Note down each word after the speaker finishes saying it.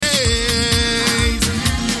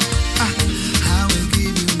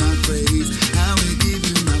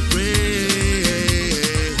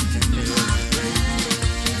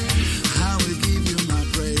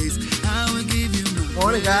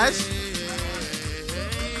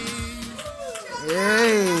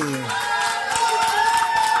Hey.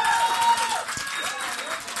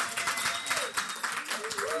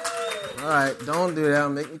 All right, don't do that. It'll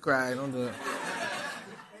make me cry. Don't do it.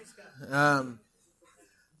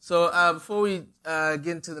 So before we get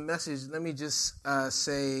into the message, let me just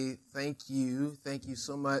say thank you. Thank you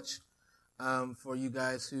so much for you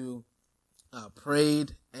guys who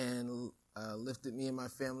prayed and lifted me and my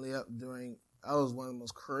family up during, I was one of the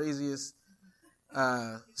most craziest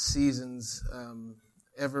seasons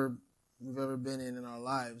we've ever been in our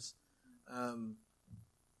lives.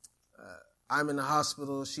 I'm in the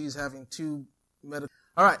hospital. She's having 2 medical.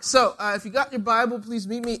 All right. So if you got your Bible, please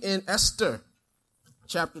meet me in Esther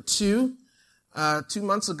chapter 2. 2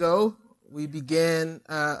 months ago, we began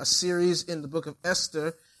a series in the book of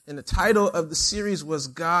Esther, and the title of the series was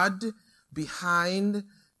God Behind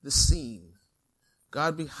the Scene.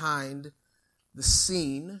 God Behind the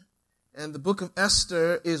Scene. And the book of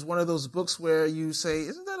Esther is one of those books where you say,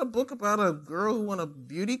 isn't that a book about a girl who won a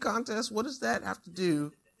beauty contest? What does that have to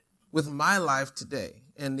do with my life today?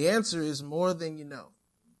 And the answer is more than you know.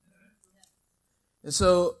 And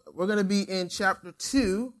so we're going to be in chapter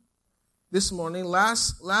 2 this morning.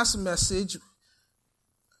 Last message,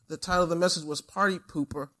 the title of the message was Party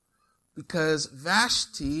Pooper, because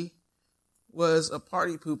Vashti was a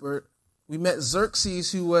party pooper. We met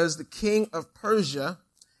Xerxes, who was the king of Persia,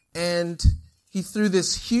 and he threw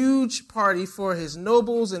this huge party for his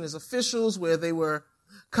nobles and his officials where they were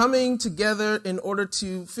coming together in order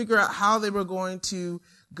to figure out how they were going to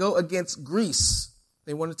go against Greece.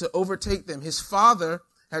 They wanted to overtake them. His father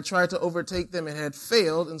had tried to overtake them and had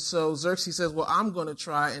failed. And so Xerxes says, well, I'm going to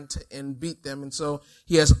try and beat them. And so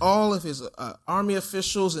he has all of his army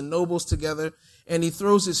officials and nobles together, and he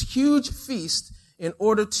throws this huge feast in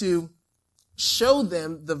order to show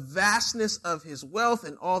them the vastness of his wealth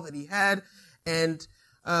and all that he had. And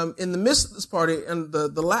in the midst of this party, and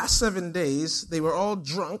the last 7 days, they were all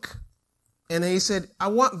drunk. And he said, I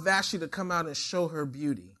want Vashti to come out and show her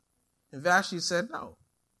beauty. And Vashti said, no,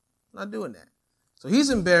 I'm not doing that. So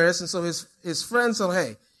he's embarrassed. And so his friends said,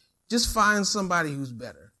 hey, just find somebody who's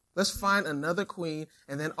better. Let's find another queen.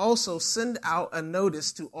 And then also send out a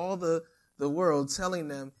notice to all the world telling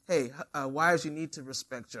them, hey, wives, you need to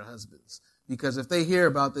respect your husbands. Because if they hear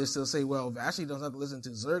about this, they'll say, well, Vashti doesn't have to listen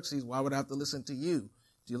to Xerxes. Why would I have to listen to you,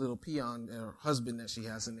 your little peon or husband that she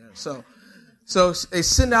has in there? So they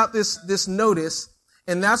send out this notice,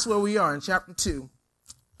 and that's where we are in chapter 2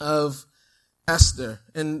 of Esther.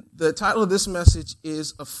 And the title of this message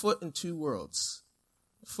is A Foot in Two Worlds.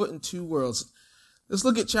 A Foot in Two Worlds. Let's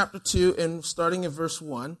look at chapter 2 and starting in verse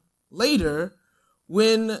 1. Later,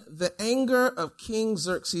 when the anger of King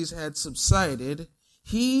Xerxes had subsided,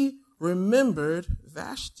 he remembered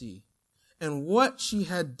Vashti and what she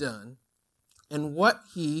had done and what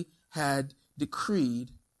he had decreed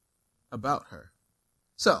about her.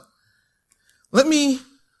 So, let me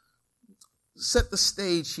set the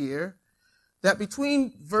stage here that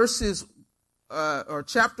between verses or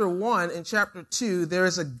chapter 1 and chapter 2, there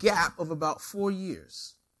is a gap of about 4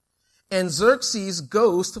 years. And Xerxes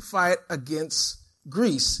goes to fight against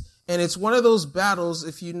Greece. And it's one of those battles,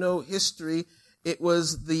 if you know history, it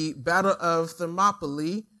was the Battle of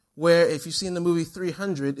Thermopylae, where if you've seen the movie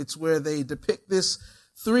 300, it's where they depict this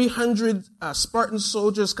 300 Spartan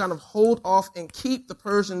soldiers kind of hold off and keep the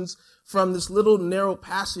Persians from this little narrow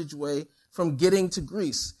passageway from getting to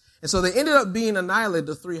Greece. And so they ended up being annihilated,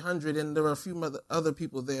 the 300, and there were a few other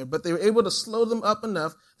people there, but they were able to slow them up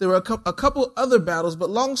enough. There were a couple other battles, but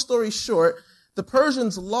long story short, the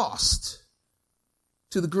Persians lost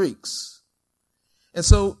to the Greeks. And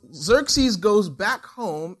so Xerxes goes back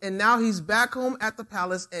home, and now he's back home at the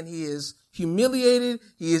palace, and he is humiliated,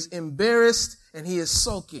 he is embarrassed, and he is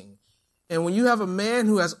sulking. And when you have a man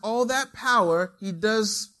who has all that power, he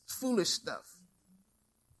does foolish stuff.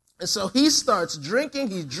 And so he starts drinking,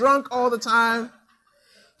 he's drunk all the time.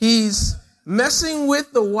 He's messing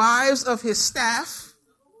with the wives of his staff,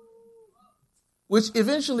 which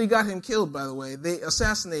eventually got him killed, by the way. They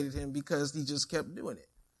assassinated him because he just kept doing it.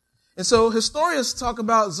 And so historians talk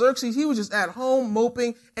about Xerxes. He was just at home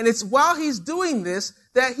moping. And it's while he's doing this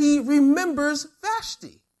that he remembers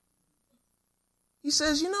Vashti. He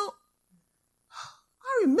says, I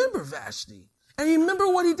remember Vashti. And remember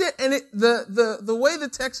what he did. And the way the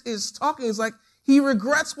text is talking is like he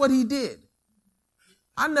regrets what he did.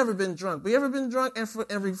 I've never been drunk. But you ever been drunk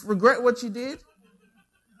and regret what you did?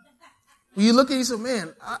 When you look at it, you say,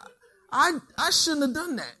 man, I shouldn't have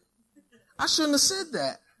done that. I shouldn't have said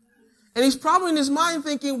that. And he's probably in his mind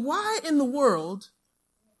thinking, why in the world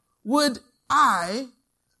would I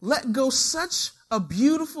let go such a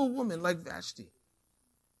beautiful woman like Vashti?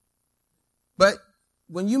 But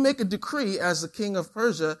when you make a decree as the king of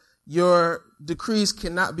Persia, your decrees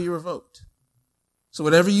cannot be revoked. So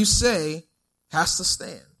whatever you say has to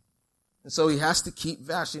stand. And so he has to keep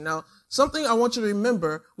Vashti. Now, something I want you to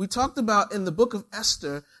remember, we talked about in the book of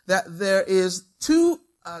Esther that there is two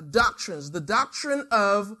doctrines. The doctrine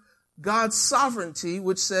of God's sovereignty,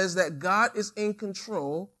 which says that God is in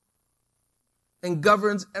control and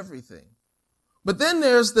governs everything. But then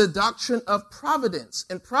there's the doctrine of providence.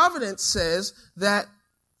 And providence says that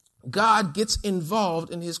God gets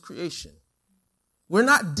involved in his creation. We're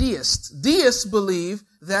not deists. Deists believe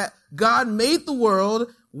that God made the world,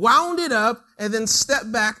 wound it up, and then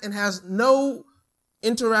stepped back and has no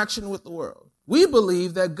interaction with the world. We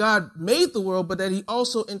believe that God made the world, but that he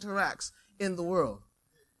also interacts in the world.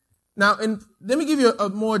 Now, let me give you a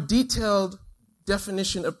more detailed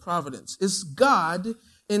definition of providence. Is God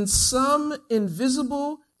in some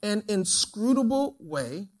invisible and inscrutable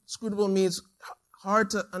way, inscrutable means hard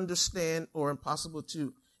to understand or impossible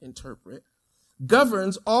to interpret,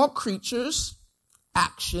 governs all creatures,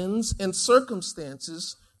 actions, and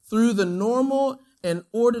circumstances through the normal and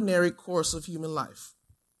ordinary course of human life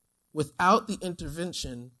without the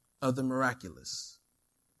intervention of the miraculous.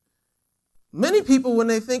 Many people,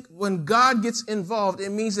 when God gets involved,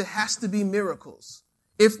 it means it has to be miracles.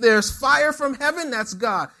 If there's fire from heaven, that's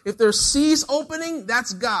God. If there's seas opening,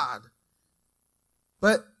 that's God.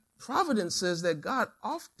 But providence says that God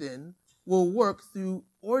often will work through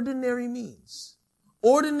ordinary means,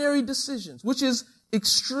 ordinary decisions, which is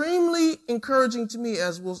extremely encouraging to me,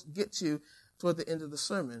 as we'll get to toward the end of the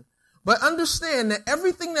sermon. But understand that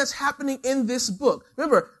everything that's happening in this book,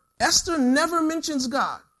 remember, Esther never mentions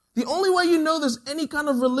God. The only way you know there's any kind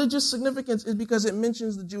of religious significance is because it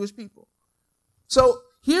mentions the Jewish people. So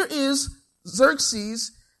here is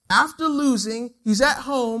Xerxes, after losing, he's at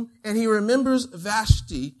home and he remembers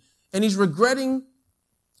Vashti and he's regretting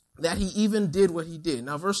that he even did what he did.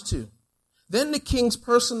 Now verse 2. Then the king's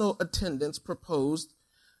personal attendants proposed,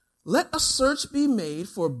 let a search be made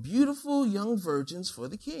for beautiful young virgins for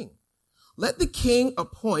the king. Let the king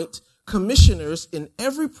appoint commissioners in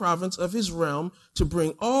every province of his realm to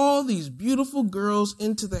bring all these beautiful girls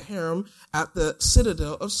into the harem at the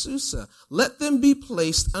citadel of Susa. Let them be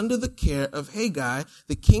placed under the care of Haggai,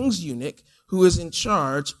 the king's eunuch, who is in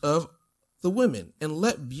charge of the women, and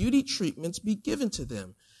let beauty treatments be given to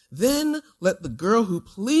them. Then let the girl who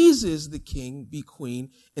pleases the king be queen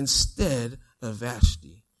instead of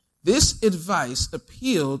Vashti. This advice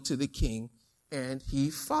appealed to the king, and he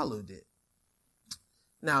followed it.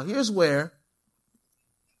 Now, here's where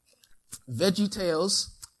VeggieTales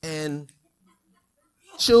and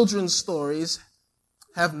children's stories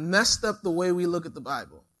have messed up the way we look at the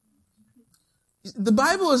Bible. The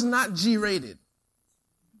Bible is not G-rated.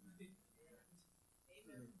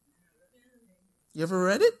 You ever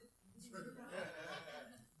read it?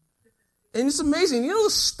 And it's amazing. You know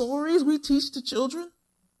the stories we teach to children?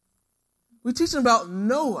 We teach them about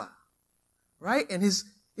Noah, right? And his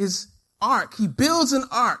ark. He builds an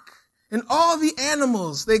ark. And all the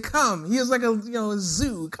animals, they come. He is like a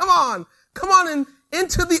zoo. Come on and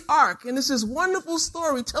into the ark. And it's this wonderful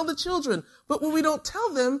story we tell the children. But what we don't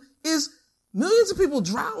tell them is millions of people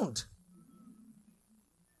drowned.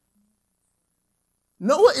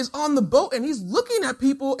 Noah is on the boat and he's looking at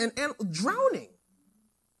people and drowning.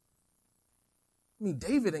 I mean,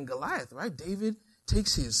 David and Goliath, right? David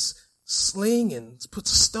takes his sling and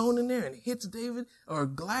puts a stone in there and hits David or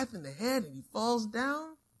Goliath in the head and he falls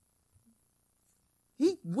down.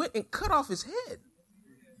 He went and cut off his head.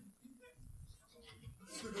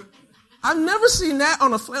 I've never seen that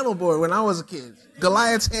on a flannel board when I was a kid.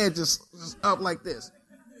 Goliath's head just up like this.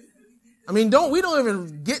 I mean, we don't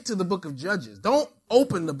even get to the book of Judges. Don't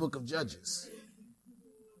open the book of Judges.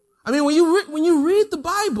 I mean, when you read the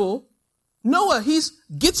Bible, Noah,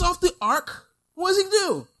 gets off the ark. What does he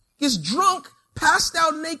do? Gets drunk, passed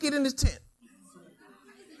out naked in his tent.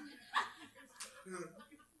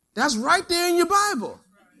 That's right there in your Bible.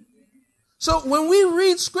 So when we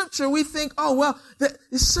read scripture, we think, oh, well, that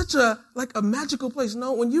is such a magical place.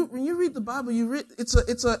 No, when you read the Bible,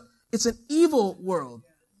 it's an evil world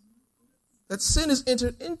that sin is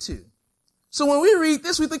entered into. So when we read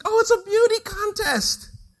this, we think, oh, it's a beauty contest.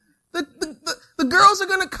 The girls are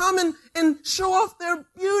going to come and show off their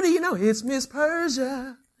beauty. It's Miss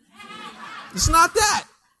Persia. It's not that.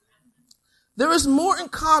 There is more in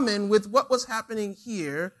common with what was happening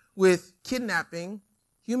here with kidnapping,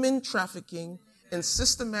 human trafficking, and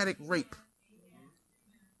systematic rape.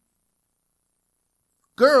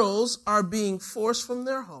 Girls are being forced from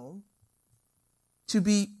their home to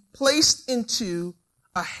be placed into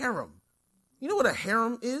a harem. You know what a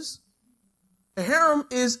harem is? A harem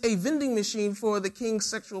is a vending machine for the king's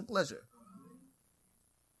sexual pleasure.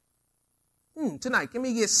 Tonight, can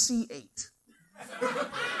we get C8?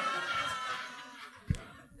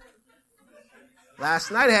 Last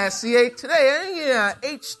night I had C8. Today I get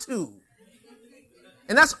H2.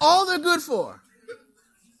 And that's all they're good for.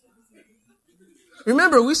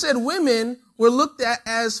 Remember, we said women were looked at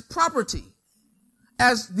as property.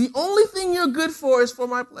 As the only thing you're good for is for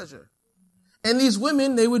my pleasure. And these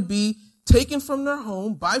women, they would be taken from their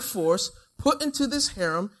home by force, put into this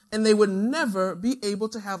harem, and they would never be able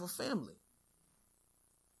to have a family.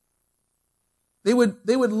 They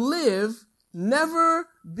would live never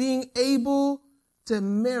being able to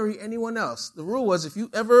marry anyone else. The rule was if you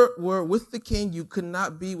ever were with the king, you could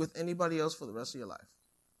not be with anybody else for the rest of your life.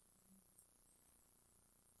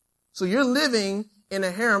 So you're living in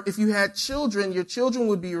a harem. If you had children, your children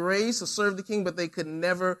would be raised to serve the king, but they could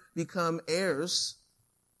never become heirs.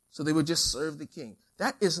 So they would just serve the king.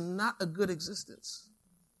 That is not a good existence.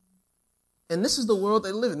 And this is the world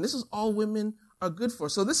they live in. This is all women are good for.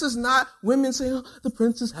 So this is not women saying, oh, the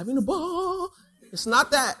prince is having a ball. It's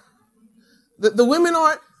not that. The women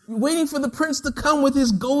aren't waiting for the prince to come with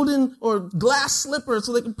his golden or glass slipper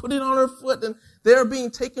so they can put it on her foot, and they're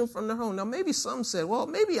being taken from their home. Now, maybe some said, well,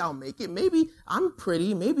 maybe I'll make it. Maybe I'm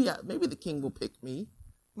pretty. Maybe the king will pick me.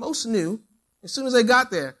 Most knew. As soon as they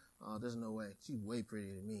got there, oh, there's no way. She's way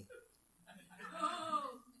prettier than me.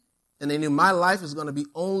 And they knew my life is going to be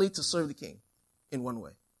only to serve the king in one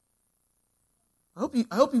way. I hope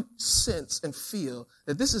you sense and feel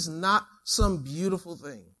that this is not some beautiful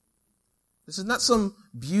thing. This is not some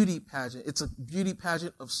beauty pageant. It's a beauty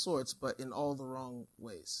pageant of sorts, but in all the wrong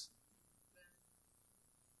ways.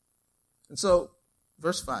 And so,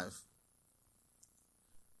 verse 5.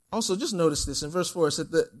 Also, just notice this. In verse 4, it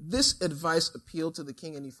said that this advice appealed to the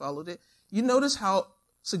king and he followed it. You notice how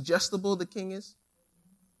suggestible the king is?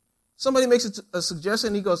 Somebody makes a suggestion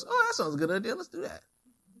and he goes, oh, that sounds a good idea. Let's do that.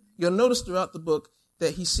 You'll notice throughout the book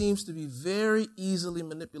that he seems to be very easily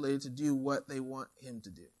manipulated to do what they want him to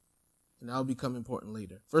do. And that'll become important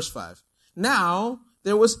later. Verse 5. Now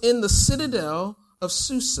there was in the citadel of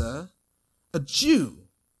Susa a Jew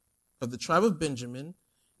of the tribe of Benjamin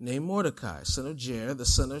named Mordecai, son of Jair, the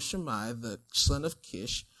son of Shimei, the son of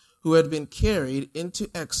Kish, who had been carried into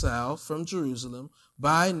exile from Jerusalem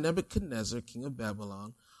by Nebuchadnezzar, king of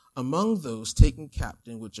Babylon, among those taken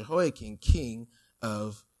captive with Jehoiakim, king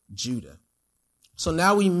of Judah. So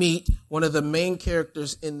now we meet one of the main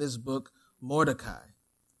characters in this book, Mordecai.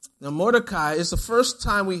 Now, Mordecai is the first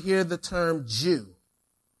time we hear the term Jew,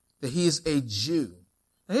 that he is a Jew.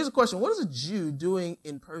 Now, here's a question. What is a Jew doing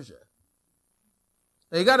in Persia?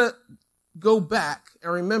 Now, you got to go back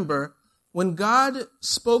and remember, when God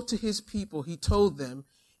spoke to his people, he told them,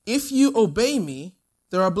 if you obey me,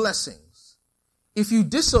 there are blessings. If you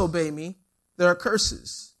disobey me, there are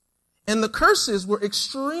curses. And the curses were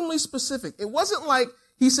extremely specific. It wasn't like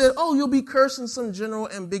he said, oh, you'll be cursed in some general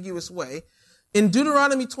ambiguous way. In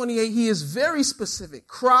Deuteronomy 28, he is very specific.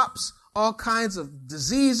 Crops, all kinds of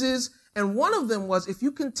diseases. And one of them was, if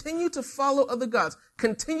you continue to follow other gods,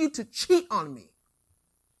 continue to cheat on me,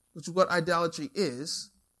 which is what idolatry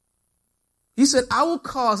is. He said, I will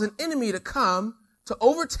cause an enemy to come to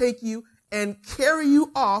overtake you and carry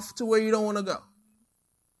you off to where you don't want to go.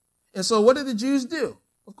 And so what did the Jews do?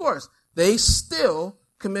 Of course, they still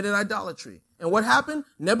committed idolatry. And what happened?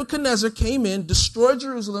 Nebuchadnezzar came in, destroyed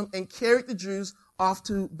Jerusalem, and carried the Jews off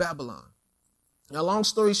to Babylon. Now, long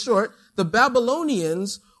story short, the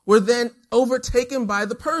Babylonians were then overtaken by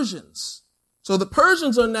the Persians. So the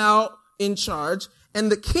Persians are now in charge,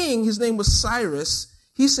 and the king, his name was Cyrus,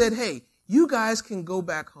 he said, hey, you guys can go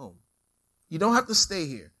back home. You don't have to stay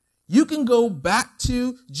here. You can go back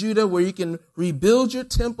to Judah where you can rebuild your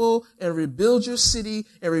temple and rebuild your city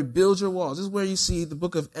and rebuild your walls. This is where you see the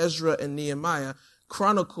book of Ezra and Nehemiah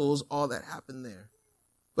chronicles all that happened there.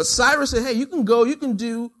 But Cyrus said, hey, you can go, you can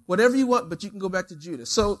do whatever you want, but you can go back to Judah.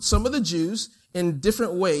 So some of the Jews in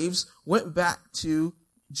different waves went back to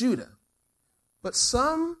Judah. But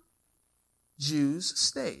some Jews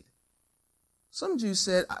stayed. Some Jews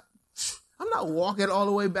said, I'm not walking all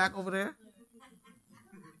the way back over there.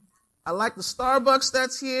 I like the Starbucks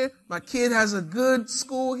that's here. My kid has a good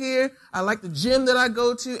school here. I like the gym that I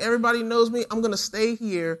go to. Everybody knows me. I'm going to stay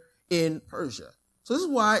here in Persia. So this is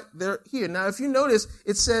why they're here. Now, if you notice,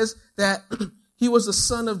 it says that he was the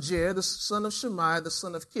son of Jair, the son of Shimei, the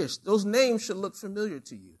son of Kish. Those names should look familiar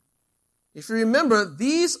to you. If you remember,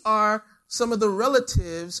 these are some of the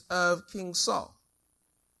relatives of King Saul.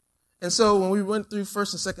 And so when we went through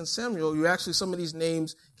 1st and 2nd Samuel, some of these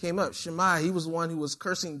names came up. Shimei, he was the one who was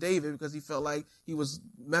cursing David because he felt like he was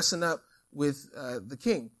messing up the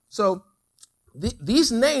king. So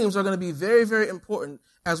these names are going to be very, very important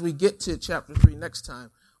as we get to chapter 3 next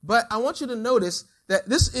time. But I want you to notice that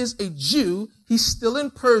this is a Jew. He's still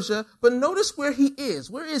in Persia, but notice where he is.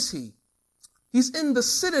 Where is he? He's in the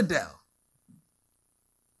citadel.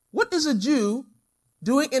 What is a Jew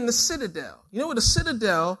doing in the citadel? You know what? The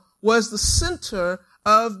citadel was the center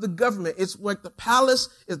of the government. It's like the palace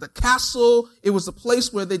is the castle. It was the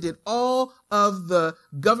place where they did all of the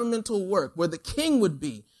governmental work, where the king would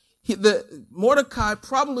be. Mordecai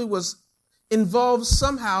probably was involved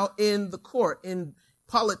somehow in the court, in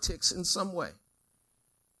politics in some way.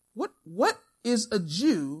 What is a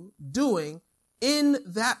Jew doing in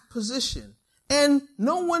that position? And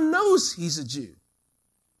no one knows he's a Jew.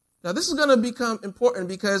 Now, this is going to become important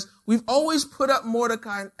because we've always put up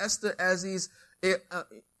Mordecai and Esther as these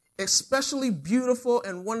especially beautiful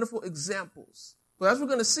and wonderful examples. But as we're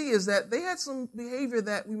going to see is that they had some behavior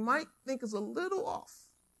that we might think is a little off.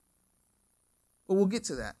 But we'll get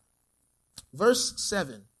to that. Verse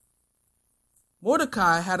 7.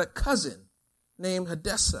 Mordecai had a cousin named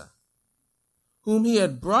Hadassah, whom he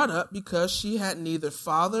had brought up because she had neither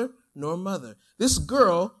father nor mother. This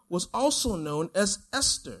girl was also known as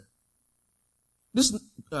Esther.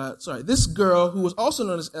 This girl, who was also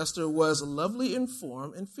known as Esther, was lovely in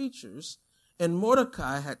form and features, and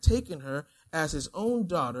Mordecai had taken her as his own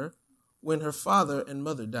daughter when her father and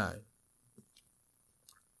mother died.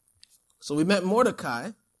 So we met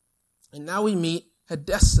Mordecai, and now we meet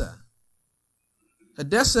Hadassah.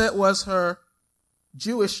 Hadassah was her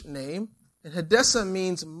Jewish name, and Hadassah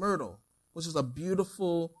means myrtle, which is a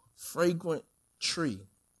beautiful, fragrant tree.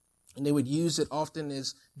 And they would use it often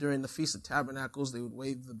as during the Feast of Tabernacles, they would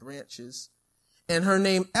wave the branches. And her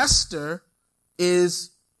name Esther it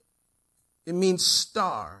means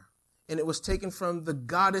star. And it was taken from the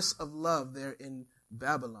goddess of love there in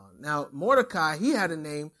Babylon. Now, Mordecai, he had a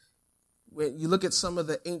name. When you look at some of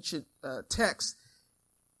the ancient texts,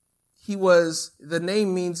 the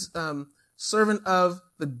name means servant of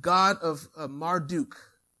the god of Marduk,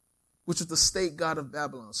 which is the state god of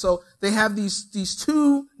Babylon. So they have these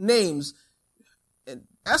two names. And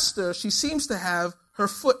Esther, she seems to have her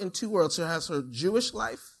foot in two worlds. She has her Jewish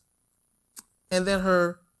life and then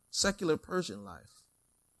her secular Persian life.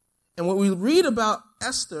 And what we read about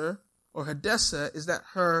Esther or Hadassah is that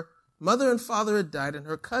her mother and father had died and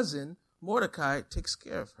her cousin Mordecai takes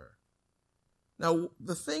care of her. Now,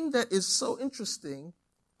 the thing that is so interesting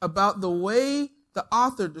about the way the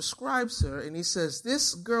author describes her, and he says,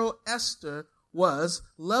 this girl Esther was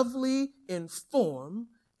lovely in form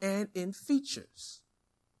and in features,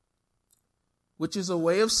 which is a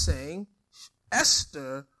way of saying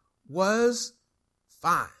Esther was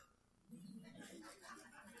fine.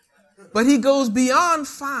 But he goes beyond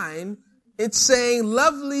fine. It's saying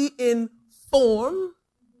lovely in form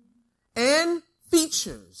and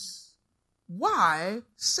features. Why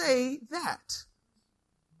say that?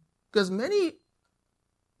 Because many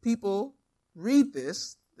people read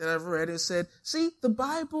this that I've read and said, see, the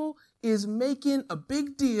Bible is making a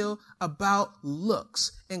big deal about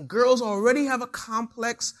looks. And girls already have a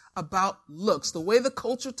complex about looks. The way the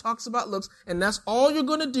culture talks about looks, and that's all you're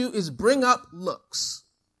going to do is bring up looks.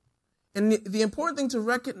 And the important thing to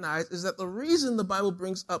recognize is that the reason the Bible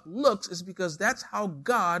brings up looks is because that's how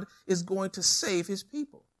God is going to save his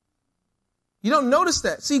people. You don't notice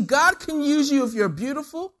that. See, God can use you if you're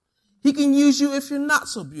beautiful. He can use you if you're not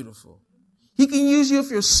so beautiful. He can use you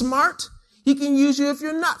if you're smart. He can use you if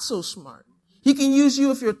you're not so smart. He can use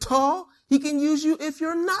you if you're tall. He can use you if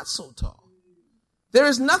you're not so tall. There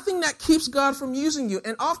is nothing that keeps God from using you.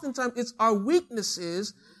 And oftentimes it's our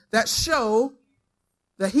weaknesses that show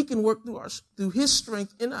that he can work through his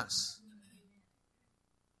strength in us.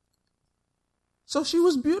 So she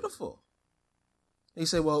was beautiful. And you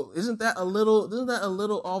say, well, isn't that a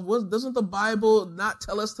little off? Doesn't the Bible not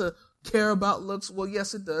tell us to care about looks? Well,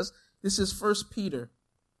 yes, it does. This is 1 Peter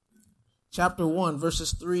chapter 3,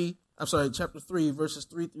 verses 3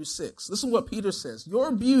 through 6. Listen to what Peter says.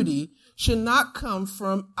 Your beauty should not come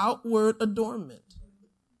from outward adornment,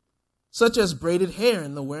 such as braided hair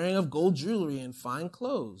and the wearing of gold jewelry and fine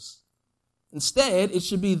clothes. Instead, it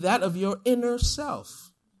should be that of your inner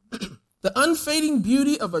self, the unfading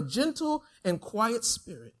beauty of a gentle and quiet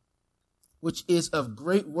spirit, which is of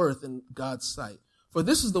great worth in God's sight. For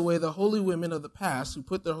this is the way the holy women of the past who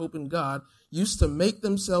put their hope in God used to make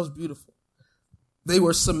themselves beautiful. They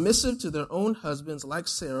were submissive to their own husbands, like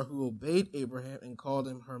Sarah, who obeyed Abraham and called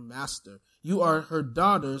him her master. You are her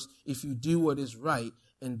daughters if you do what is right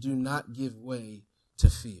and do not give way to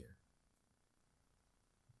fear.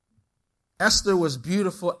 Esther was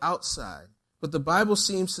beautiful outside, But the Bible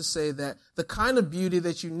seems to say that the kind of beauty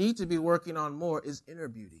that you need to be working on more is inner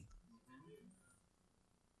beauty.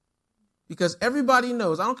 Because everybody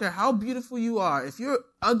knows, I don't care how beautiful you are, if you're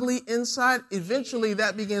ugly inside, eventually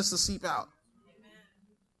that begins to seep out.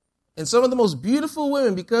 And some of the most beautiful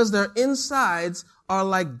women, because their insides are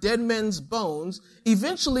like dead men's bones,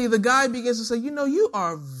 eventually the guy begins to say, you know, you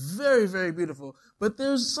are very, very beautiful, but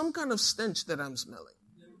there's some kind of stench that I'm smelling.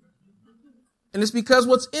 And it's because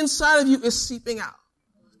what's inside of you is seeping out.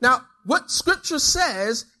 Now, what Scripture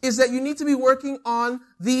says is that you need to be working on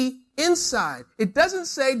the inside. It doesn't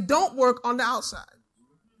say don't work on the outside.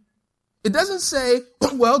 It doesn't say,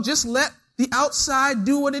 well, just let the outside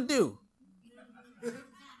do what it do.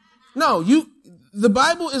 No, the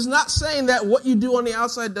Bible is not saying that what you do on the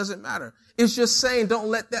outside doesn't matter. It's just saying don't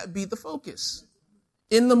let that be the focus.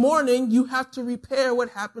 In the morning, you have to repair what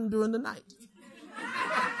happened during the night.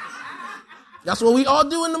 That's what we all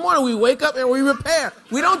do in the morning. We wake up and we repair.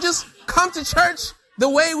 We don't just come to church the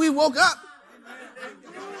way we woke up.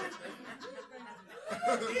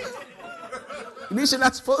 At least you're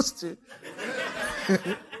not supposed to.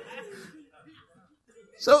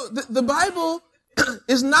 So the Bible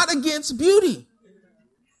is not against beauty,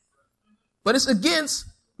 but it's against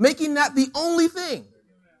making that the only thing.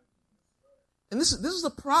 And this is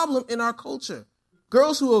a problem in our culture.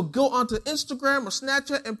 Girls who will go onto Instagram or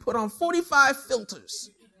Snapchat and put on 45 filters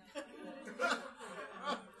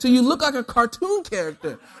till you look like a cartoon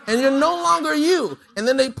character and you're no longer you. And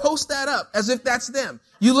then they post that up as if that's them.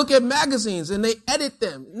 You look at magazines and they edit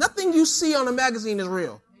them. Nothing you see on a magazine is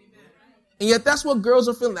real. And yet that's what girls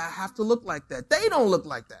are feeling. I have to look like that. They don't look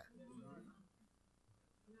like that.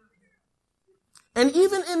 And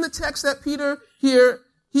even in the text that Peter here,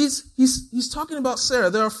 he's talking about Sarah.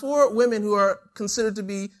 There are 4 women who are considered to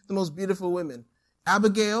be the most beautiful women.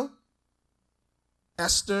 Abigail,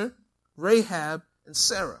 Esther, Rahab, and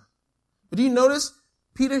Sarah. But do you notice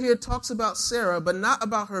Peter here talks about Sarah, but not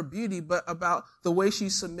about her beauty, but about the way she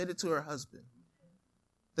submitted to her husband.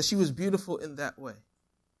 That she was beautiful in that way.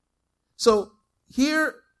 So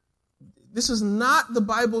here, this is not the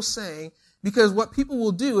Bible saying, because what people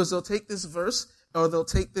will do is they'll take this verse or they'll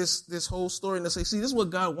take this whole story and they'll say, see, this is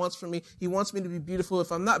what God wants from me. He wants me to be beautiful.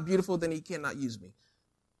 If I'm not beautiful, then he cannot use me.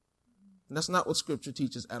 And that's not what Scripture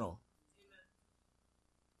teaches at all.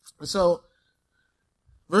 And so,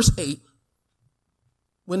 verse 8,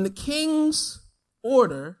 when the king's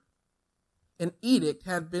order and edict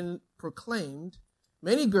had been proclaimed,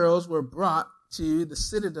 many girls were brought to the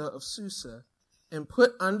citadel of Susa and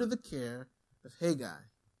put under the care of Hegai.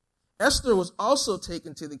 Esther was also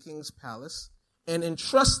taken to the king's palace and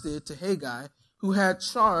entrusted to Hegai, who had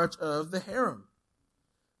charge of the harem.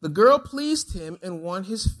 The girl pleased him and won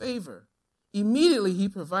his favor. Immediately he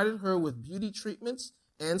provided her with beauty treatments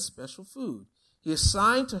and special food. He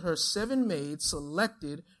assigned to her 7 maids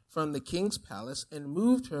selected from the king's palace and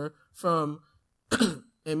moved her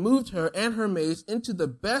and her maids into the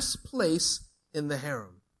best place in the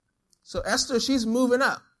harem. So Esther, she's moving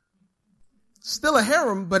up. Still a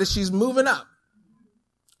harem, but she's moving up.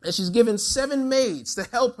 And she's given 7 maids to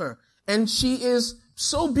help her. And she is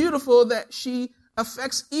so beautiful that she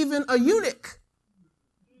affects even a eunuch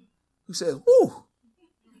who says, whoo,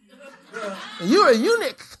 you're a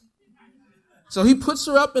eunuch. So he puts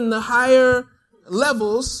her up in the higher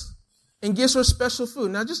levels and gives her special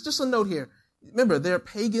food. Now, just a note here. Remember, they're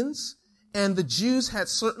pagans, and the Jews had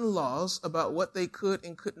certain laws about what they could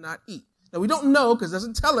and could not eat. Now, we don't know because it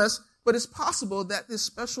doesn't tell us, but it's possible that this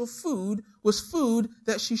special food was food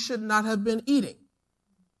that she should not have been eating.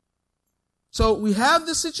 So we have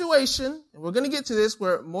this situation, and we're going to get to this,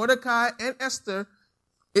 where Mordecai and Esther,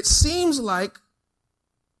 it seems like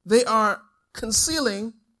they are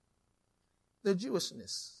concealing their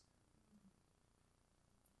Jewishness.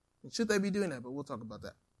 And should they be doing that? But we'll talk about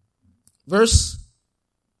that. Verse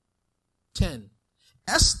 10.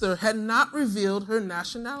 Esther had not revealed her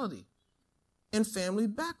nationality and family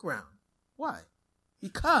background. Why?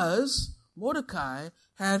 Because Mordecai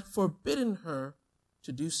had forbidden her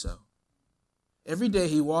to do so. Every day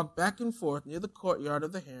he walked back and forth near the courtyard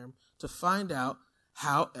of the harem to find out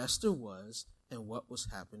how Esther was and what was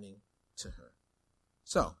happening to her.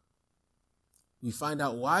 So, we find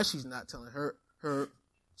out why she's not telling her. Her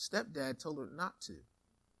stepdad told her not to.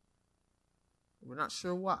 We're not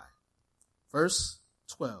sure why. Verse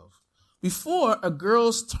 12. Before a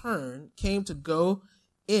girl's turn came to go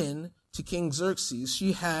in to King Xerxes,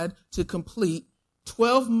 she had to complete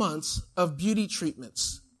 12 months of beauty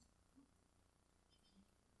treatments.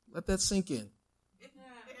 Let that sink in.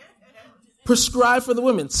 Prescribed for the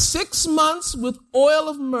women. 6 months with oil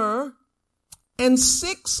of myrrh and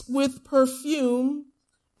 6 with perfume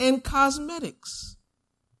and cosmetics.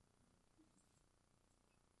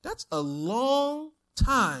 That's a long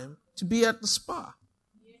time to be at the spa.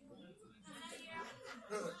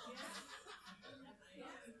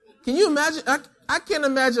 Can you imagine? I can't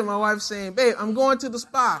imagine my wife saying, babe, I'm going to the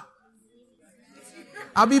spa.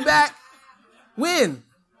 I'll be back. When?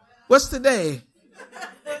 What's today?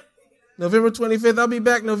 November 25th. I'll be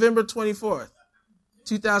back November 24th,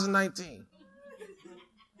 2019.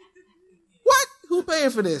 What? Who paying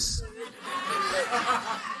for this?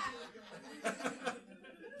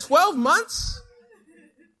 12 months?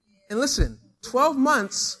 And listen, 12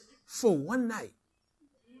 months for one night.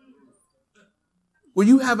 Where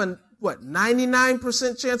you have a,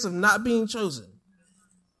 99% chance of not being chosen.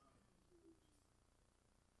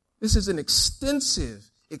 This is an extensive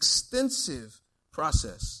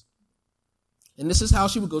process. And this is how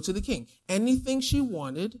she would go to the king. Anything she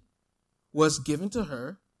wanted was given to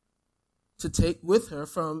her to take with her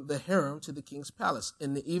from the harem to the king's palace.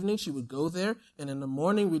 In the evening, she would go there, and in the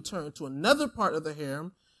morning return to another part of the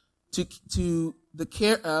harem to the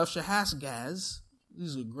care of Shahasgaz.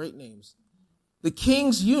 These are great names. The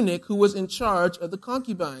king's eunuch who was in charge of the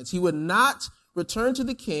concubines. He would not return to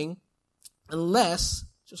the king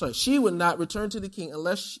she would not return to the king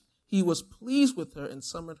unless he was pleased with her and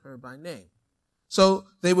summoned her by name. So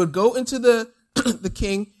they would go into the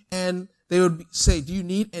king and they would say, do you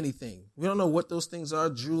need anything? We don't know what those things are,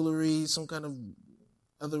 jewelry, some kind of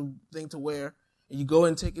other thing to wear. And you go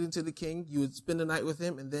and take it into the king. You would spend the night with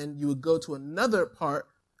him, and then you would go to another part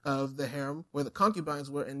of the harem where the concubines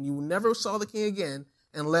were, and you never saw the king again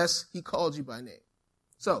unless he called you by name.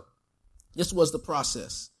 So this was the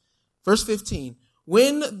process. Verse 15,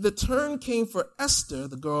 when the turn came for Esther,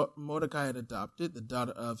 the girl Mordecai had adopted, the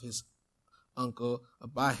daughter of his uncle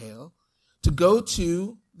Abihail, to go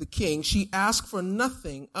to the king, she asked for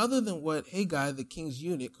nothing other than what Haggai, the king's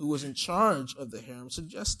eunuch, who was in charge of the harem,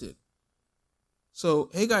 suggested. So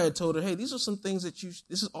Haggai had told her, hey, these are some things this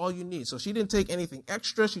is all you need. So she didn't take anything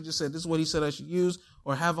extra. She just said, this is what he said I should use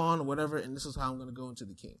or have on or whatever, and this is how I'm going to go into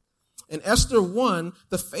the king. And Esther won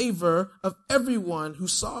the favor of everyone who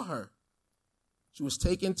saw her. She was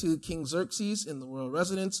taken to King Xerxes in the royal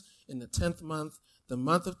residence in the 10th month, the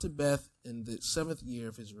month of Tebeth, in the 7th year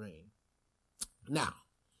of his reign. Now,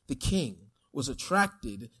 the king was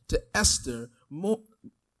attracted to Esther more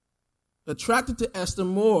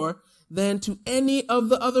than to any of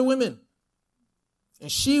the other women.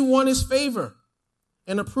 And she won his favor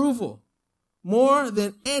and approval more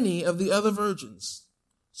than any of the other virgins.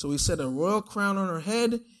 So he set a royal crown on her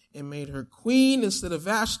head and made her queen instead of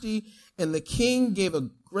Vashti. And the king gave a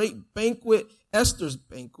great banquet, Esther's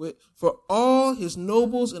banquet, for all his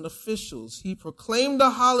nobles and officials. He proclaimed a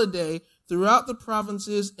holiday throughout the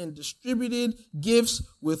provinces and distributed gifts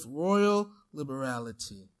with royal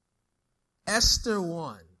liberality. Esther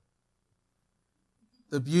won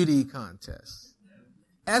the beauty contest.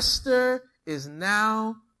 Esther is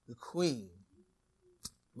now the queen.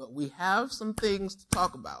 But we have some things to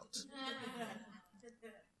talk about.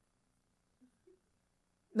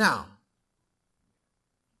 Now,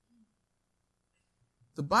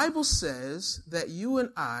 the Bible says that you and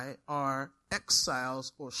I are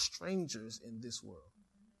exiles or strangers in this world.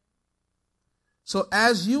 So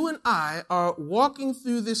as you and I are walking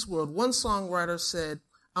through this world, one songwriter said,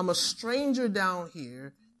 I'm a stranger down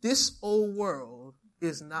here. This old world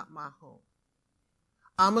is not my home.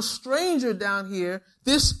 I'm a stranger down here.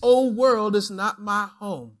 This old world is not my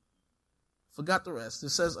home. Forgot the rest.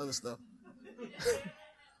 It says other stuff.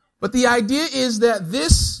 But the idea is that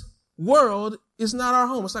this world is not our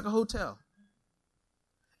home. It's like a hotel.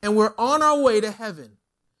 And we're on our way to heaven.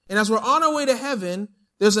 And as we're on our way to heaven,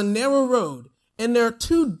 there's a narrow road. And there are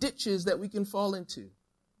two ditches that we can fall into.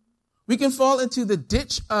 We can fall into the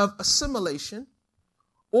ditch of assimilation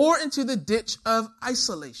or into the ditch of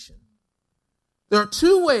isolation. There are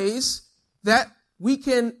two ways that we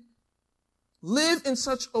can live in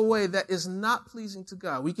such a way that is not pleasing to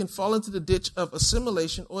God. We can fall into the ditch of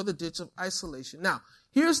assimilation or the ditch of isolation. Now,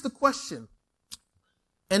 here's the question.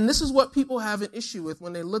 And this is what people have an issue with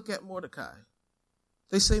when they look at Mordecai.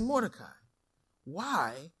 They say, Mordecai,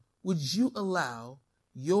 why would you allow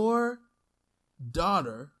your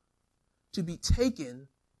daughter to be taken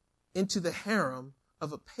into the harem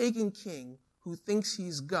of a pagan king who thinks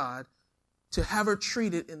he's God, to have her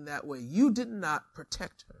treated in that way? You did not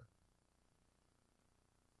protect her.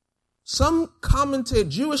 Some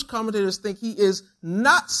Jewish commentators think he is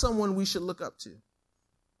not someone we should look up to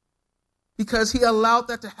because he allowed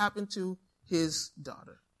that to happen to his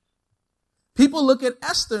daughter. People look at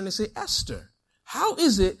Esther and they say, Esther, how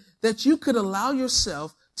is it that you could allow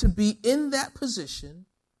yourself to be in that position,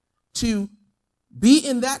 to be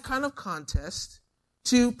in that kind of contest,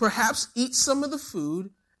 to perhaps eat some of the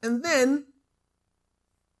food, and then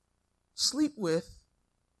sleep with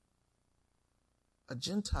a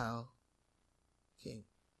Gentile king?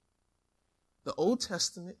 The Old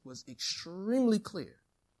Testament was extremely clear.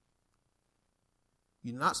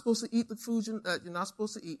 You're not supposed to eat the food that you're not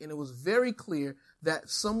supposed to eat. And it was very clear that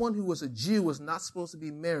someone who was a Jew was not supposed to be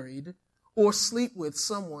married or sleep with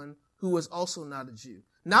someone who was also not a Jew.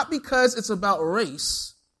 Not because it's about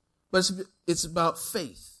race, but it's about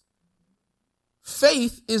faith.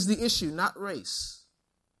 Faith is the issue, not race.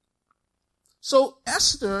 So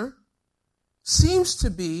Esther seems to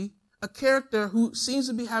be a character who seems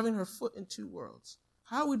to be having her foot in two worlds.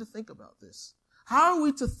 How are we to think about this? How are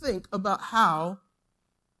we to think about how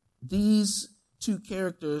these two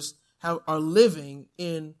characters are living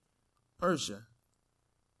in Persia?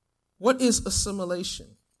 What is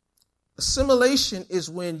assimilation? Assimilation is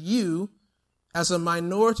when you, as a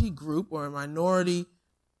minority group or a minority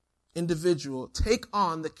individual, take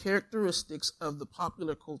on the characteristics of the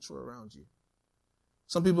popular culture around you.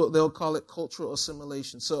 Some people, they'll call it cultural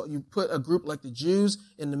assimilation. So you put a group like the Jews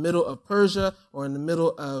in the middle of Persia or in the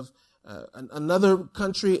middle of another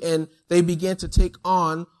country, and they begin to take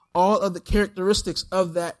on all of the characteristics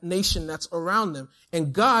of that nation that's around them.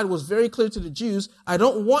 And God was very clear to the Jews, I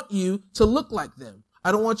don't want you to look like them.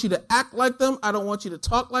 I don't want you to act like them. I don't want you to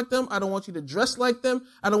talk like them. I don't want you to dress like them.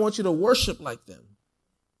 I don't want you to worship like them.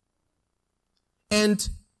 And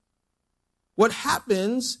what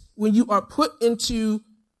happens when you are put into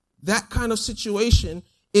that kind of situation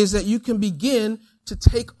is that you can begin to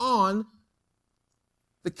take on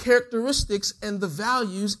the characteristics and the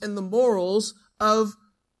values and the morals of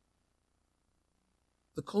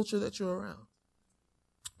the culture that you're around.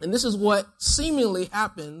 And this is what seemingly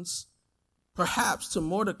happens perhaps to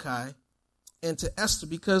Mordecai and to Esther,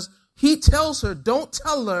 because he tells her, don't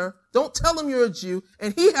tell him you're a Jew,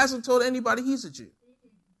 and he hasn't told anybody he's a Jew.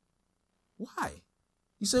 Why?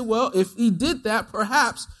 You say, well, if he did that,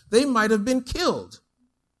 perhaps they might have been killed.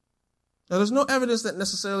 Now, there's no evidence that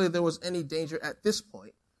necessarily there was any danger at this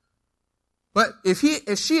point. But if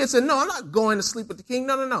she had said, no, I'm not going to sleep with the king.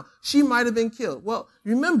 No. She might have been killed. Well,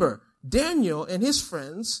 remember, Daniel and his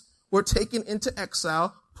friends were taken into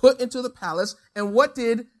exile, put into the palace. And what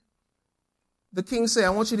did the king say? I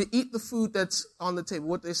want you to eat the food that's on the table.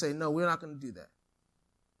 What did they say? No, we're not going to do that.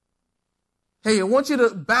 Hey, I want you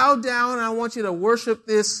to bow down and I want you to worship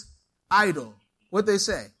this idol. What did they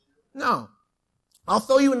say? No, I'll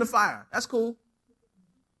throw you in the fire. That's cool.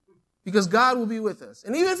 Because God will be with us.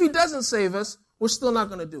 And even if he doesn't save us, we're still not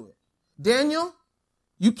going to do it. Daniel,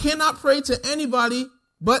 you cannot pray to anybody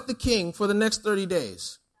but the king for the next 30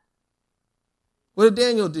 days. What did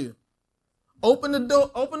Daniel do? Open the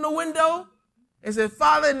door, open the window, and said,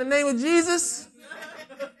 Father, in the name of Jesus.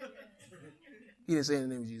 He didn't say in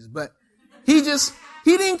the name of Jesus, but he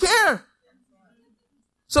didn't care.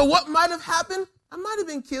 So what might have happened? I might have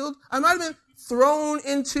been killed. I might have been thrown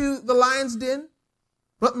into the lion's den.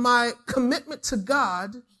 But my commitment to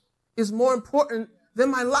God is more important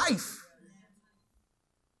than my life.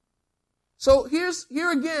 So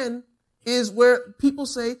here again is where people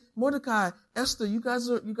say, Mordecai, Esther, you guys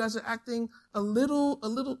are acting a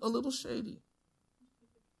little shady.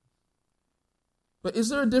 But is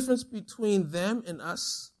there a difference between them and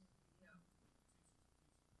us?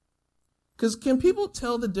 Because can people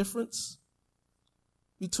tell the difference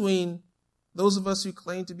between those of us who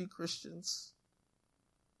claim to be Christians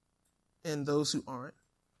and those who aren't?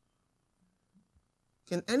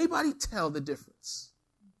 Can anybody tell the difference?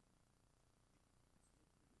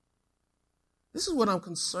 This is what I'm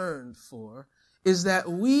concerned for, is that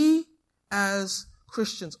we as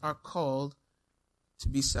Christians are called to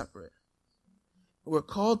be separate. We're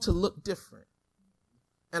called to look different.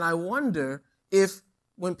 And I wonder if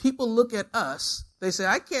when people look at us, they say,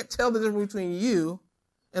 I can't tell the difference between you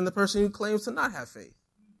and the person who claims to not have faith.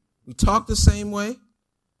 We talk the same way.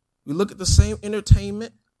 We look at the same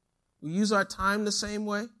entertainment. We use our time the same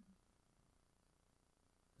way.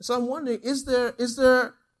 So I'm wondering, is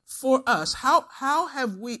there for us, how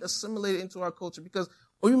have we assimilated into our culture? Because,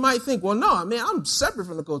 or you might think, well, no, man, I'm separate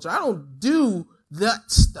from the culture. I don't do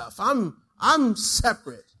that stuff. I'm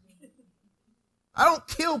separate. I don't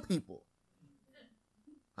kill people.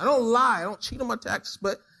 I don't lie. I don't cheat on my taxes.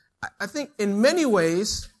 But I think in many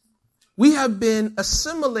ways, we have been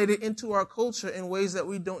assimilated into our culture in ways that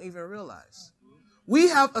we don't even realize. We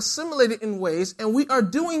have assimilated in ways, and we are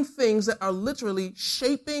doing things that are literally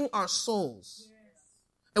shaping our souls.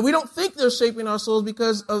 And we don't think they're shaping our souls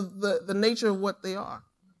because of the nature of what they are.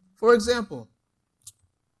 For example,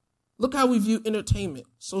 look how we view entertainment,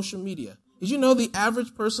 social media. Did you know the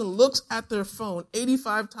average person looks at their phone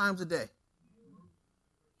 85 times a day?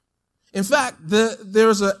 In fact,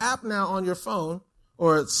 there's an app now on your phone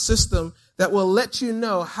or a system that will let you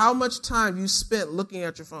know how much time you spent looking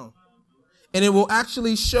at your phone. And it will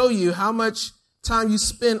actually show you how much time you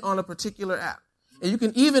spend on a particular app. And you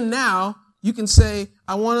can even now, you can say,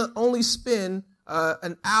 I want to only spend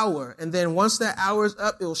an hour. And then once that hour is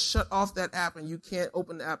up, it will shut off that app and you can't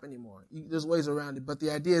open the app anymore. There's ways around it. But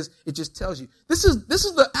the idea is it just tells you. This is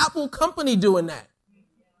the Apple company doing that.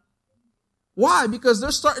 Why? Because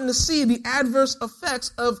they're starting to see the adverse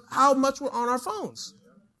effects of how much we're on our phones.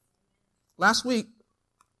 Last week,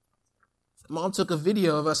 Mom took a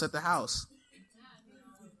video of us at the house.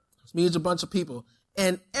 It's me and a bunch of people.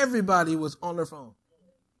 And everybody was on their phone.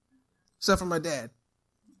 Except for my dad.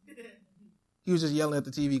 He was just yelling at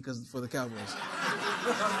the TV for the Cowboys.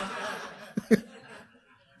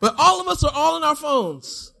 But all of us are all on our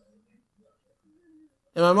phones.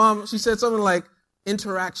 And my mom, she said something like,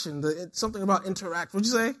 interaction, something about interact. What'd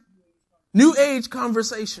you say? New age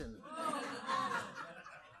conversation.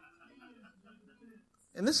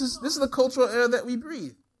 And this is the cultural era that we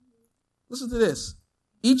breathe. Listen to this.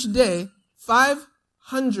 Each day,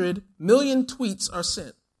 500 million tweets are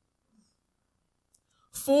sent.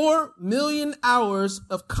 4 million hours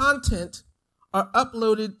of content are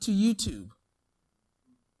uploaded to YouTube.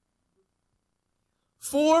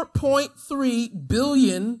 4.3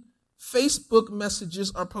 billion Facebook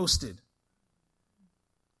messages are posted.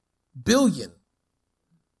 Billion.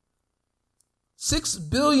 6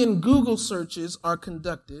 billion Google searches are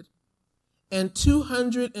conducted, and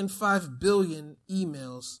 205 billion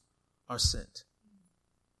emails are sent.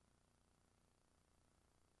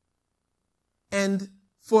 And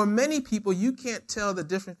for many people, you can't tell the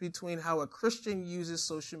difference between how a Christian uses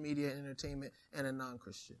social media and entertainment and a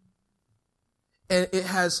non-Christian. And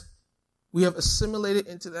we have assimilated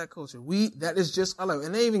into that culture. That is just our life.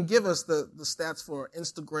 And they even give us the stats for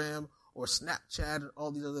Instagram or Snapchat and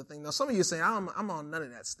all these other things. Now, some of you are saying, I'm on none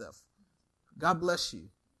of that stuff. God bless you.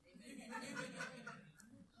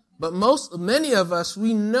 But many of us,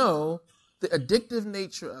 we know the addictive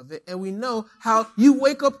nature of it, and we know how you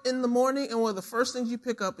wake up in the morning and one of the first things you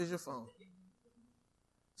pick up is your phone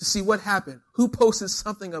to see what happened. Who posted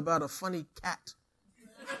something about a funny cat?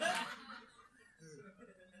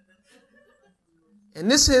 And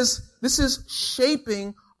this is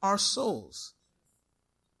shaping our souls.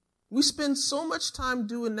 We spend so much time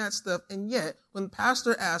doing that stuff, and yet when the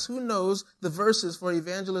pastor asks who knows the verses for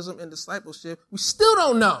evangelism and discipleship, we still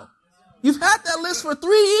don't know. You've had that list for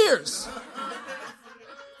 3 years.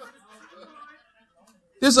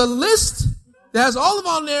 There's a list that has all of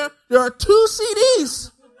them on there. There are 2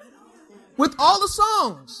 CDs with all the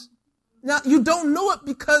songs. Now, you don't know it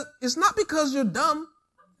because it's not because you're dumb.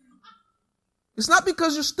 It's not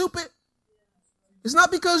because you're stupid. It's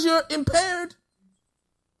not because you're impaired.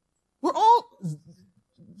 We're all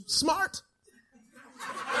smart.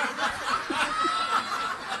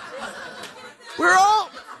 We're all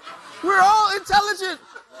intelligent.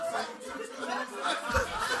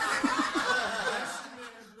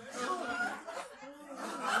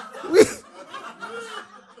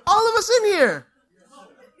 All of us in here.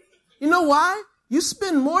 You know why? You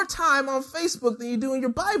spend more time on Facebook than you do in your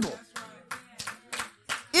Bible.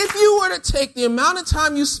 If you were to take the amount of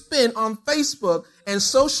time you spend on Facebook and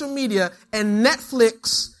social media and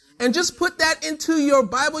Netflix and just put that into your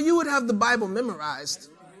Bible, you would have the Bible memorized.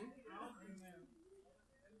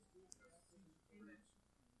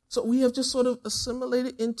 So we have just sort of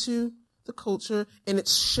assimilated into the culture, and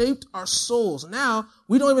it's shaped our souls. Now,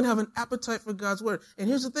 we don't even have an appetite for God's word. And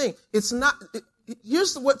here's the thing.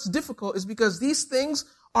 Here's what's difficult is because these things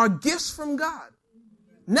are gifts from God.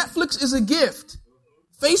 Netflix is a gift.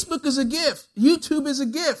 Facebook is a gift. YouTube is a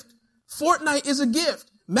gift. Fortnite is a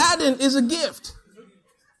gift. Madden is a gift.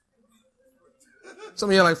 Some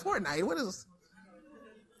of you are like, Fortnite? What is this?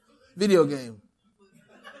 Video game.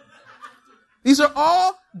 These are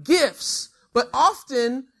all gifts, but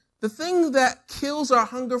often the thing that kills our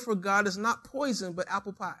hunger for God is not poison, but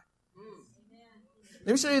apple pie.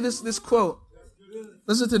 Let me show you this quote.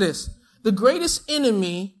 Listen to this. The greatest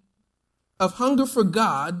enemy of hunger for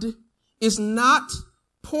God is not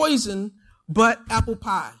poison, but apple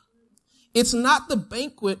pie. It's not the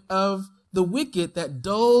banquet of the wicked that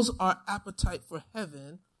dulls our appetite for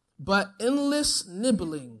heaven, but endless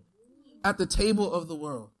nibbling at the table of the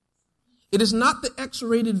world. It is not the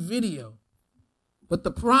X-rated video, but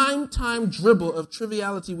the prime time dribble of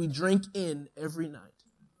triviality we drink in every night.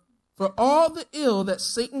 For all the ill that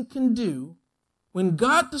Satan can do, When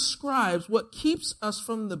God describes what keeps us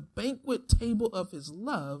from the banquet table of his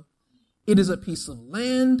love, it is a piece of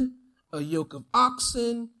land, a yoke of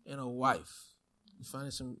oxen, and a wife. You find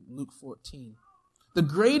this in Luke 14. The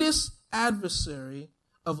greatest adversary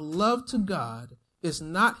of love to God is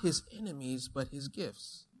not his enemies, but his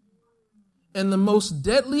gifts. And the most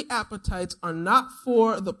deadly appetites are not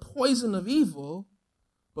for the poison of evil,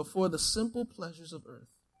 but for the simple pleasures of earth.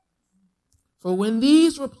 For when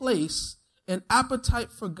these replace an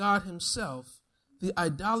appetite for God himself, the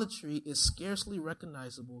idolatry is scarcely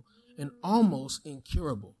recognizable and almost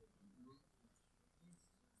incurable.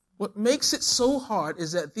 What makes it so hard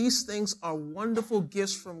is that these things are wonderful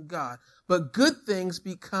gifts from God, but good things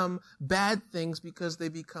become bad things because they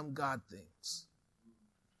become God things.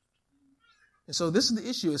 And so this is the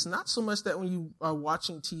issue. It's not so much that when you are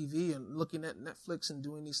watching TV and looking at Netflix and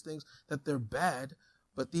doing these things that they're bad,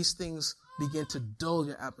 but these things begin to dull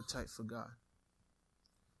your appetite for God.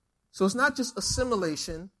 So it's not just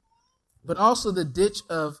assimilation, but also the ditch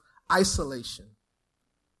of isolation.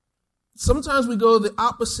 Sometimes we go the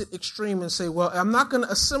opposite extreme and say, well, I'm not going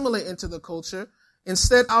to assimilate into the culture.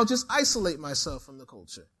 Instead, I'll just isolate myself from the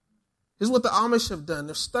culture. This is what the Amish have done.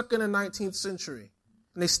 They're stuck in the 19th century.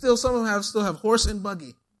 And some of them still have horse and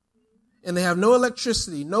buggy. And they have no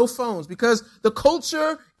electricity, no phones, because the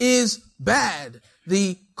culture is bad.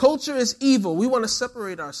 The culture is evil. We want to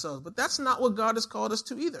separate ourselves. But that's not what God has called us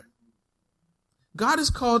to either. God has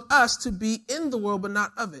called us to be in the world, but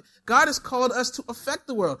not of it. God has called us to affect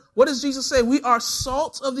the world. What does Jesus say? We are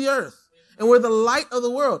salt of the earth, and we're the light of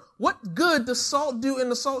the world. What good does salt do in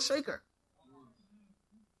the salt shaker?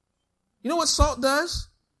 You know what salt does?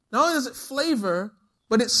 Not only does it flavor,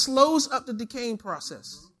 but it slows up the decaying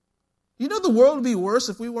process. You know the world would be worse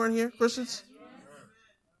if we weren't here, Christians?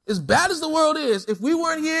 As bad as the world is, if we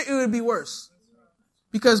weren't here, it would be worse.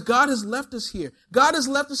 Because God has left us here. God has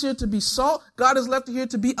left us here to be salt. God has left us here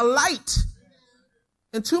to be a light.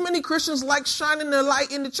 And too many Christians like shining their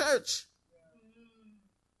light in the church.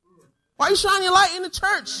 Why are you shining your light in the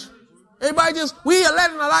church? Everybody we are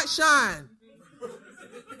letting our light shine.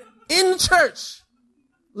 In the church.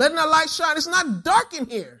 Letting our light shine. It's not dark in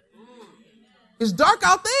here. It's dark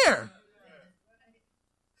out there.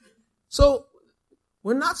 So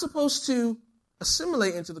we're not supposed to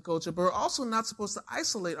assimilate into the culture, but we're also not supposed to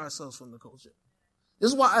isolate ourselves from the culture.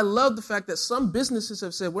 This is why I love the fact that some businesses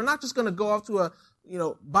have said, we're not just going to go off to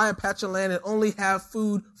buy a patch of land and only have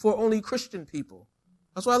food for only Christian people.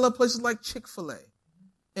 That's why I love places like Chick-fil-A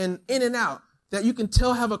and In-N-Out that you can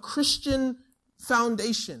tell have a Christian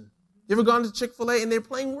foundation. You ever gone to Chick-fil-A and they're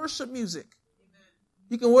playing worship music?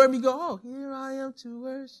 You can wear them, you go, oh, here I am to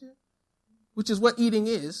worship, which is what eating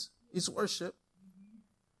is. It's worship.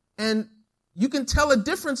 And you can tell a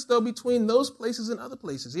difference, though, between those places and other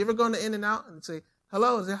places. You ever gone to In-N-Out and say,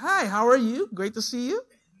 hello, and say, hi, how are you? Great to see you.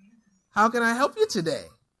 How can I help you today?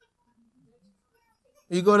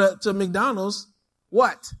 You go to McDonald's,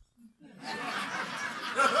 what?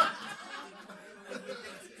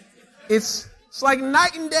 It's like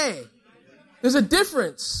night and day. There's a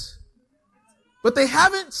difference. But they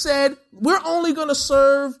haven't said, we're only going to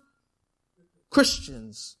serve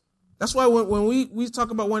Christians. That's why when we talk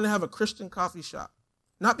about wanting to have a Christian coffee shop,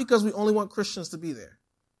 not because we only want Christians to be there.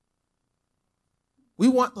 We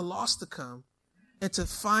want the lost to come and to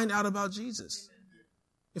find out about Jesus.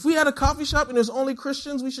 If we had a coffee shop and there's only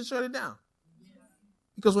Christians, we should shut it down.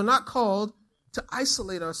 Because we're not called to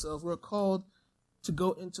isolate ourselves. We're called to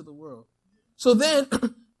go into the world. So then,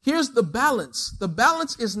 here's the balance. The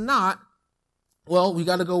balance is not, well, we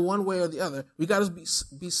got to go one way or the other. We got to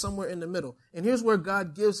be somewhere in the middle. And here's where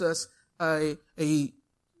God gives us an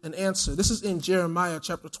answer. This is in Jeremiah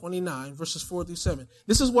chapter 29, verses 4 through 7.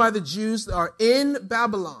 This is why the Jews are in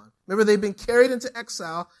Babylon. Remember, they've been carried into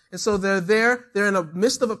exile. And so they're there. They're in the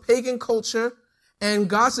midst of a pagan culture. And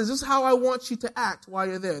God says, this is how I want you to act while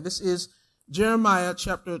you're there. This is Jeremiah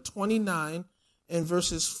chapter 29 and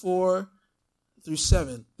verses 4 through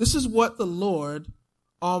 7. This is what the Lord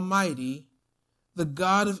Almighty, the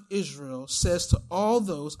God of Israel, says to all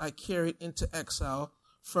those I carried into exile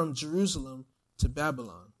from Jerusalem to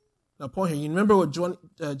Babylon. Now, point here. You remember what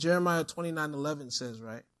Jeremiah 29:11 says,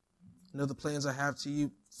 right? You know, the plans I have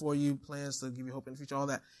for you, plans to give you hope in the future, all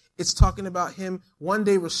that. It's talking about him one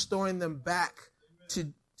day restoring them back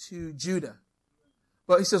to Judah.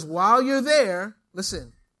 But he says, while you're there,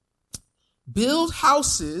 listen, build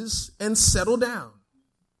houses and settle down.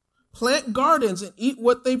 Plant gardens and eat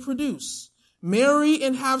what they produce. Marry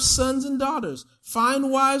and have sons and daughters.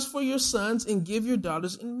 Find wives for your sons and give your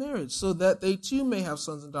daughters in marriage so that they too may have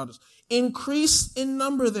sons and daughters. Increase in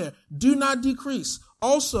number there. Do not decrease.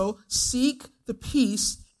 Also, seek the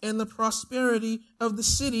peace and the prosperity of the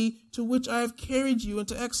city to which I have carried you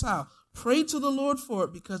into exile. Pray to the Lord for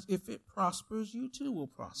it, because if it prospers, you too will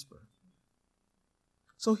prosper.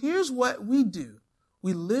 So here's what we do.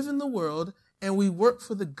 We live in the world and we work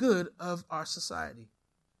for the good of our society.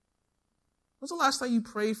 When's the last time you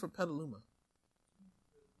prayed for Petaluma?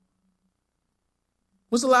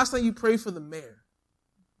 When's the last time you prayed for the mayor?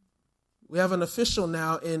 We have an official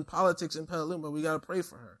now in politics in Petaluma. We got to pray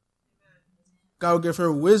for her. God will give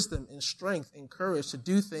her wisdom and strength and courage to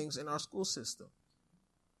do things in our school system.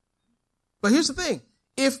 But here's the thing.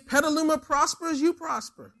 If Petaluma prospers, you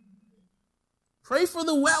prosper. Pray for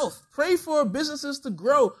the wealth. Pray for businesses to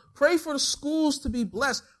grow. Pray for the schools to be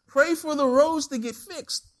blessed. Pray for the roads to get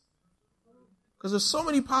fixed. Because there's so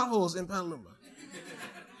many potholes in Petaluma.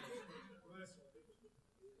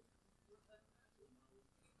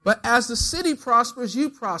 But as the city prospers, you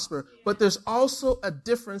prosper. But there's also a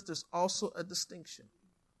difference. There's also a distinction.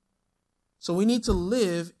 So we need to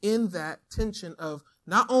live in that tension of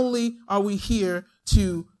not only are we here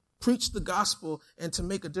to preach the gospel and to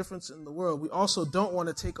make a difference in the world, we also don't want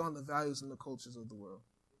to take on the values and the cultures of the world.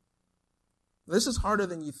 This is harder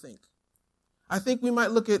than you think. I think we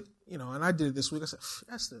might look at, and I did it this week. I said,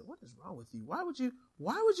 Esther, what is wrong with you? Why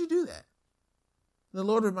would you do that? And the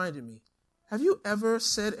Lord reminded me, have you ever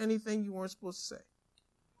said anything you weren't supposed to say?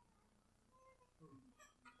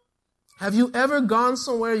 Have you ever gone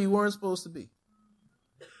somewhere you weren't supposed to be?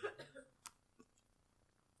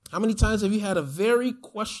 How many times have you had a very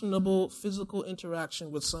questionable physical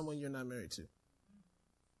interaction with someone you're not married to?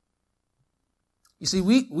 You see,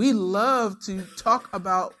 we love to talk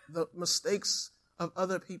about the mistakes of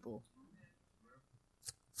other people,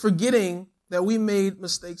 forgetting that we made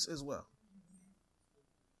mistakes as well.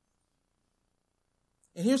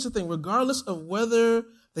 And here's the thing, regardless of whether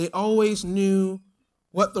they always knew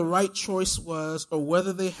what the right choice was or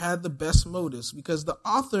whether they had the best motives, because the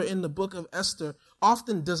author in the book of Esther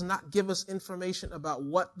often does not give us information about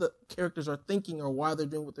what the characters are thinking or why they're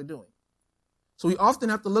doing what they're doing. So we often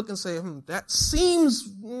have to look and say, that seems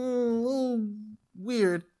a little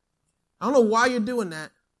weird. I don't know why you're doing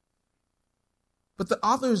that. But the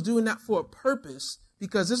author is doing that for a purpose,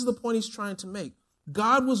 because this is the point he's trying to make.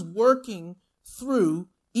 God was working through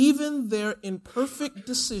even their imperfect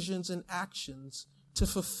decisions and actions to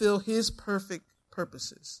fulfill his perfect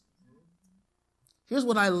purposes. Here's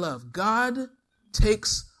what I love. God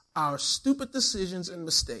takes our stupid decisions and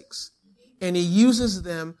mistakes, and he uses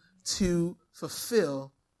them to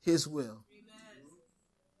fulfill his will.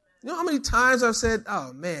 You know how many times I've said,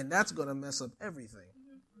 oh man, that's going to mess up everything.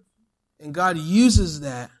 And God uses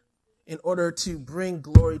that in order to bring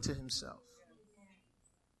glory to himself.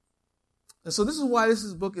 And so this is why this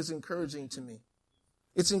book is encouraging to me.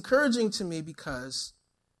 It's encouraging to me because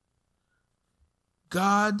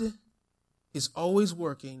God is always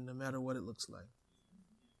working no matter what it looks like.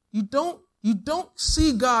 You don't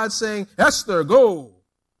see God saying, Esther, go.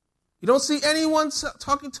 You don't see anyone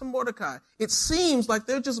talking to Mordecai. It seems like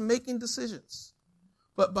they're just making decisions.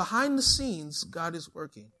 But behind the scenes, God is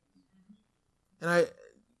working. And I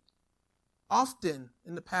often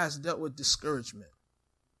in the past dealt with discouragement.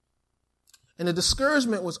 And the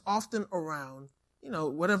discouragement was often around,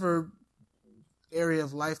 whatever area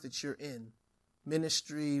of life that you're in,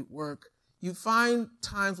 ministry, work, you find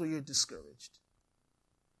times where you're discouraged.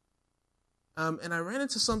 And I ran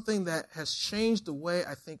into something that has changed the way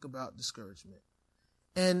I think about discouragement.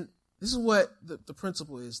 And this is what the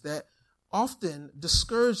principle is, that often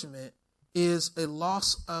discouragement is a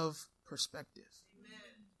loss of perspective. Amen.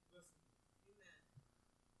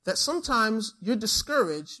 That sometimes you're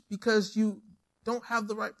discouraged because you don't have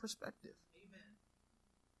the right perspective. Amen.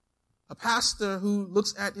 A pastor who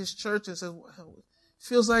looks at his church and says, well, it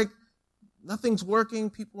feels like nothing's working,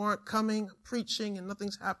 people aren't coming, preaching, and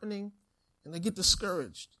nothing's happening. And they get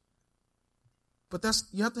discouraged. But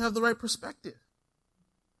you have to have the right perspective.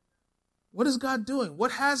 What is God doing?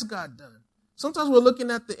 What has God done? Sometimes we're looking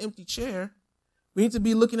at the empty chair. We need to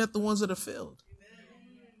be looking at the ones that are filled.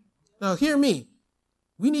 Now, hear me.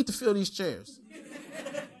 We need to fill these chairs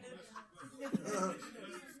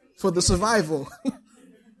for the survival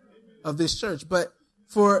of this church. But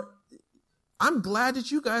I'm glad that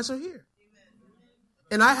you guys are here.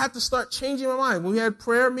 And I had to start changing my mind. When we had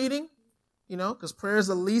prayer meeting, because prayer is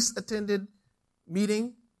the least attended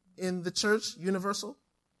meeting in the church, universal.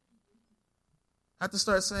 I have to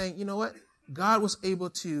start saying, you know what? God was able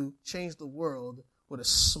to change the world with a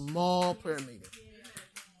small prayer meeting.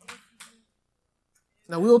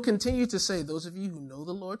 Now, we will continue to say, those of you who know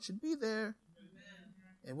the Lord should be there.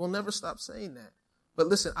 And we'll never stop saying that. But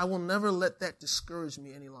listen, I will never let that discourage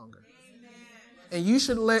me any longer. And you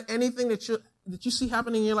should let anything that you see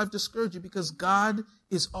happening in your life discourage you, because God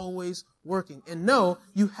is always working. And know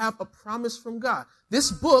you have a promise from God.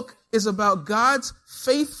 This book is about God's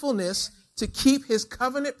faithfulness to keep his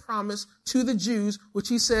covenant promise to the Jews, which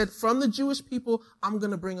he said, from the Jewish people, I'm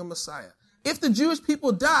going to bring a Messiah. If the Jewish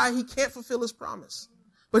people die, he can't fulfill his promise.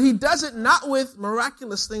 But he does it not with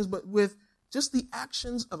miraculous things, but with just the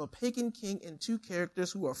actions of a pagan king and two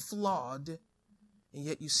characters who are flawed, and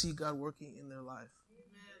yet you see God working in their life.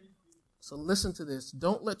 Amen. So listen to this.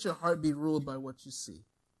 Don't let your heart be ruled by what you see.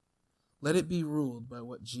 Let it be ruled by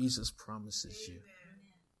what Jesus promises you.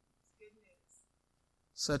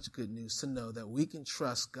 Such good news to know that we can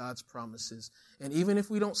trust God's promises. And even if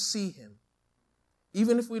we don't see him,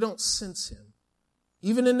 even if we don't sense him,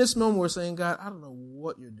 even in this moment we're saying, God, I don't know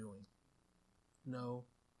what you're doing. Know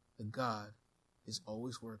that God is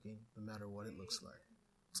always working no matter what it looks like.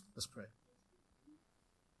 Let's pray.